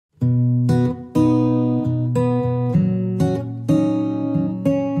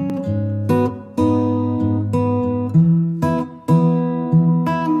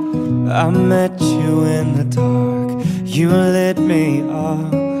met you in the dark, you lit me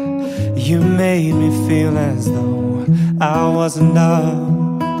up. You made me feel as though I wasn't up.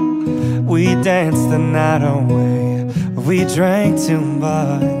 We danced the night away, we drank too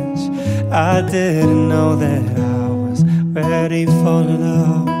much. I didn't know that I was ready for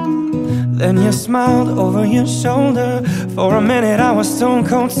love. Then you smiled over your shoulder. For a minute I was stone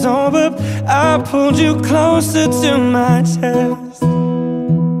cold sober. I pulled you closer to my chest,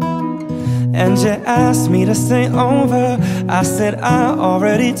 and you asked me to stay over. I said I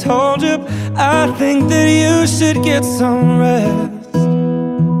already told you, I think that you should get some rest.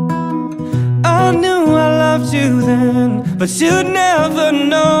 I knew I loved you then, but you'd never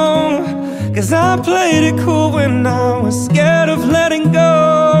know, 'cause I played it cool when I was scared of letting go.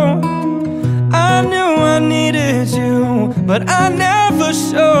 I knew I needed you, but I never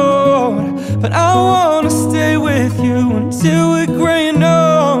showed. But I wanna stay with you until we're gray and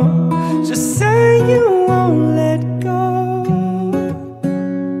old. Just say you won't let go.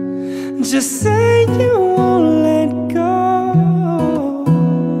 Just say you won't let go.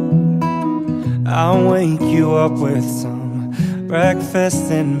 I'll wake you up with some breakfast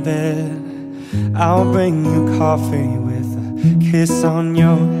in bed. I'll bring you coffee with a kiss on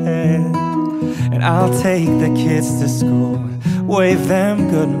your head. And I'll take the kids to school, wave them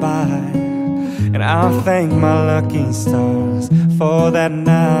goodbye. And I'll thank my lucky stars for that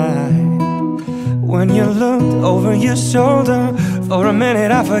night. When you looked over your shoulder, for a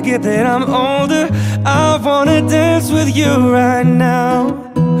minute I forget that I'm older. I wanna dance with you right now.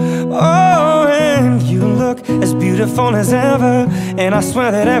 Oh, and you look as beautiful as ever, and I swear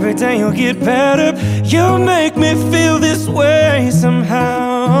that every day you'll get better. You make me feel this way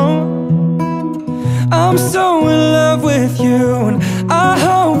somehow. I'm so in love with you, and I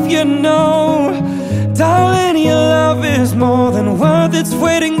hope you know, darling, your love is more than worth its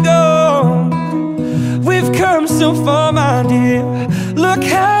weight in gold. We've come so far, my dear, look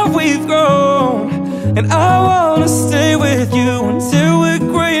how we've grown. And I wanna stay with you until we're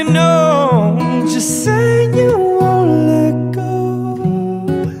gray and old. Just say you won't let go.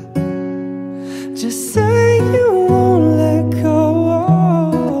 Just say you won't let go.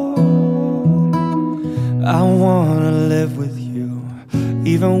 I wanna live with you,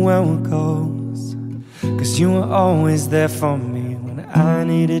 even when we're ghosts, 'cause you were always there for me when I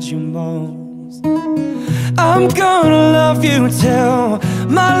needed you most. I'm gonna love you till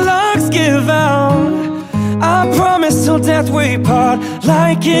my lungs give out. I promise till death we part,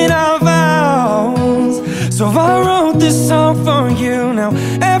 like in our vows. So I wrote this song for you, now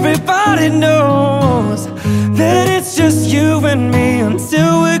everybody knows that it's just you and me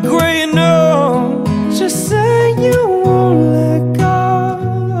until we're gray and old. Just say you won't let go,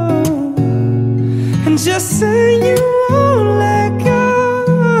 and just say you won't let go.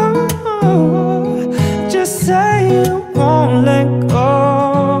 Just say you won't let go.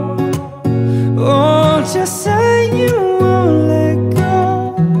 Oh, just say you won't let go.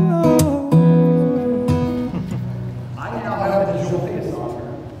 I now have the joyous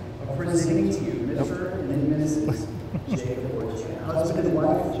honor of presenting to you Mr. and Mrs. Jacob Orchard, husband and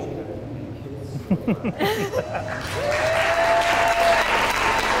wife, Jacob and kids.